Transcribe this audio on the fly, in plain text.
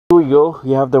go.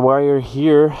 You have the wire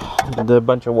here, the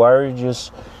bunch of wire. You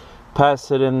just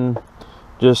pass it in,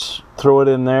 just throw it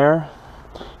in there.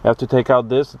 You have to take out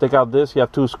this. To take out this, you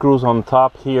have two screws on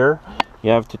top here. You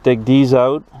have to take these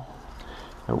out.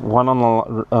 One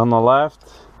on the left,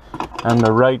 and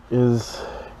the right is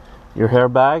your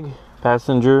airbag,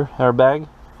 passenger airbag.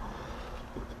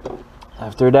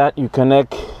 After that, you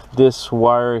connect this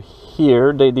wire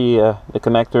here, the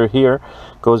connector here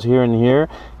goes here and here.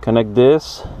 Connect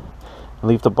this,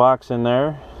 leave the box in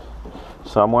there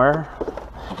somewhere.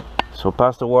 So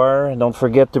pass the wire, and don't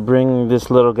forget to bring this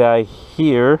little guy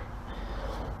here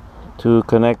to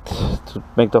connect, to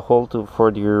make the hole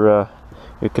for your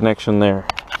connection there.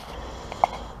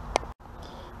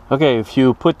 Okay, if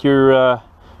you put your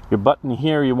button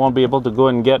here, you won't be able to go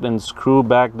and get and screw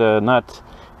back the nut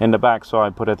in the back, so I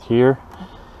put it here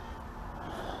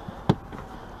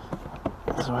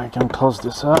so I can close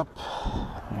this up.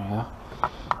 There you go.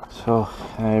 So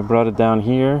I brought it down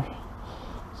here,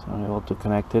 so I'm able to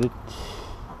connect it.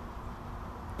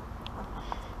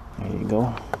 There you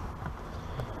go.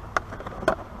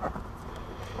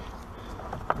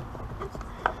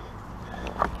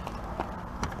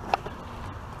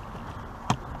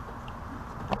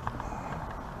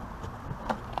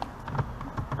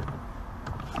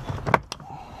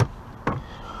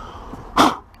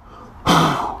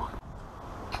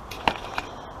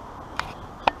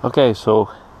 Okay, so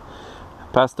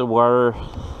pass the wire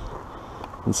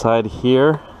inside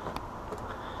here.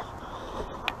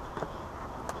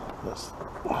 That's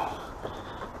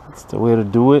the way to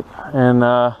do it. And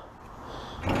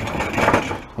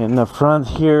in the front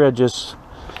here, I just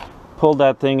pull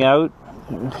that thing out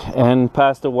and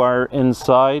pass the wire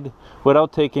inside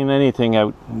without taking anything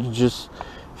out. You just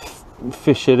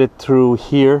fish it through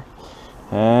here,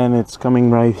 and it's coming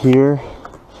right here.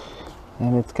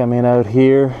 And it's coming out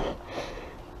here,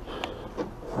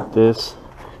 like this,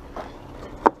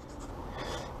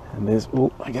 and this.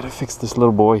 Oh, I gotta fix this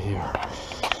little boy here.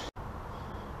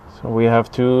 So we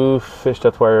have to fish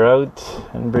that wire out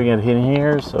and bring it in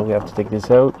here, so we have to take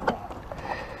this out.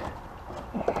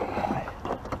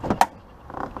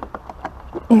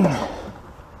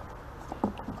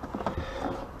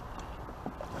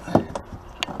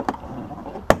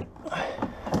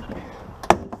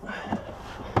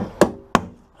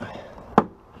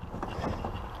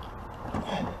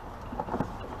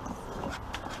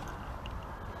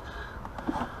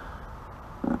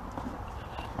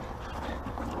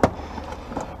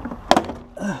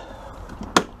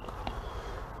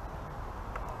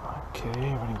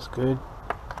 Okay, everything's good.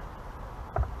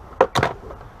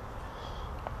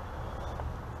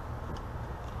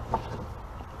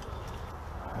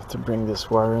 I have to bring this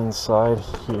wire inside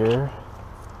here.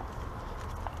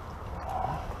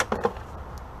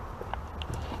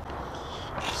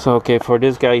 So okay, for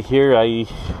this guy here, I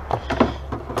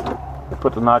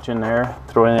put the notch in there,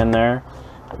 throw it in there,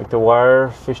 take the wire,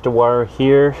 fish the wire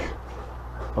here,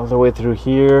 all the way through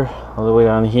here, all the way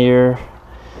down here.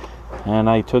 And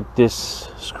I took this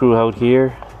screw out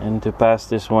here and to pass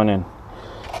this one in.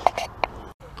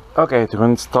 Okay, to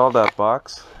install that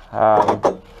box,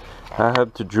 I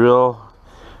had to drill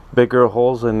bigger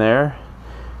holes in there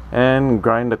and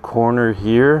grind the corner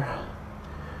here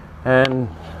and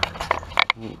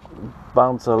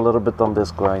bounce a little bit on this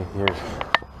guy here.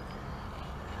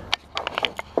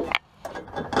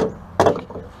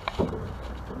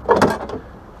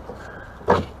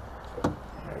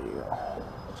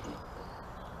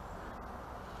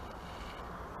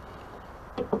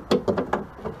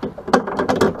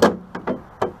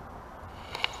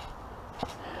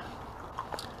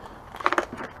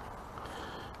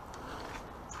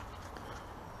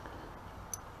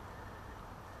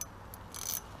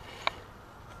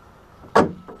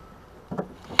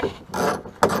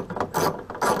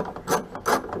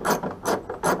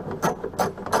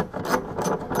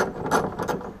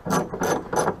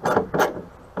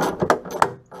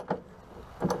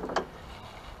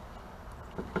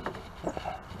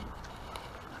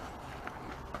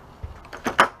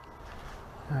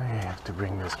 I have to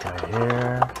bring this guy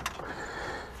here.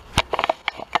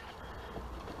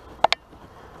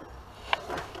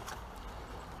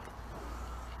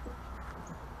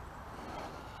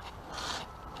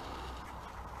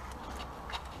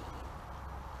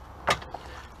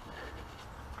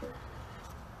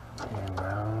 And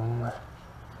round.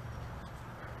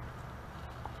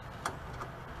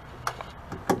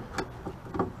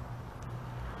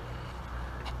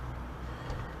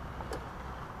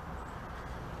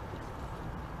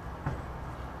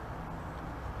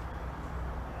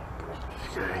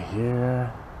 Guy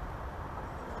here.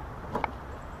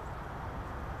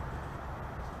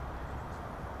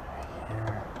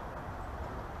 here.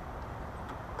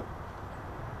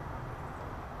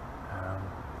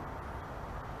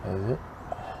 Is it?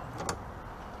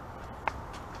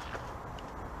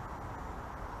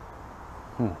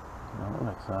 No,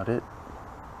 that's not it.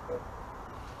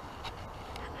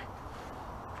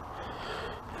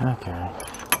 Okay.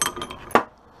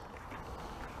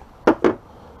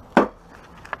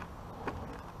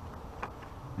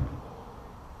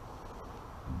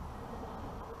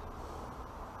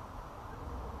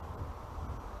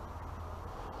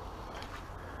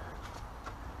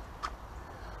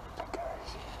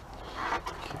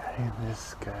 Okay,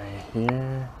 this guy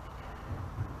here.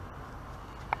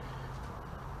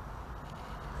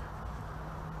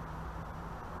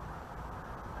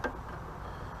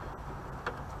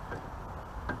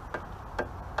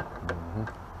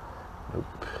 Nope.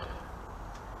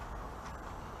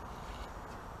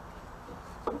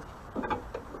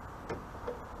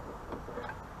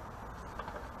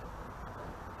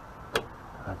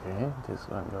 Okay, this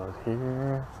one goes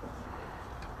here.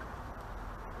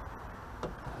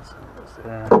 This one goes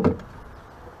there.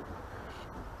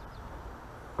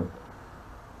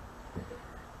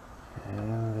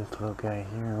 And this little guy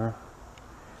here.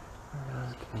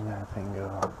 Where can that thing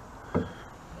go?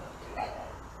 Okay.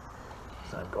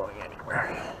 It's not going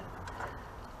anywhere.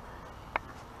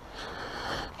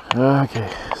 Okay,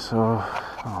 so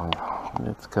oh no,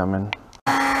 it's coming.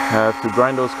 I have to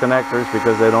grind those connectors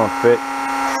because they don't fit.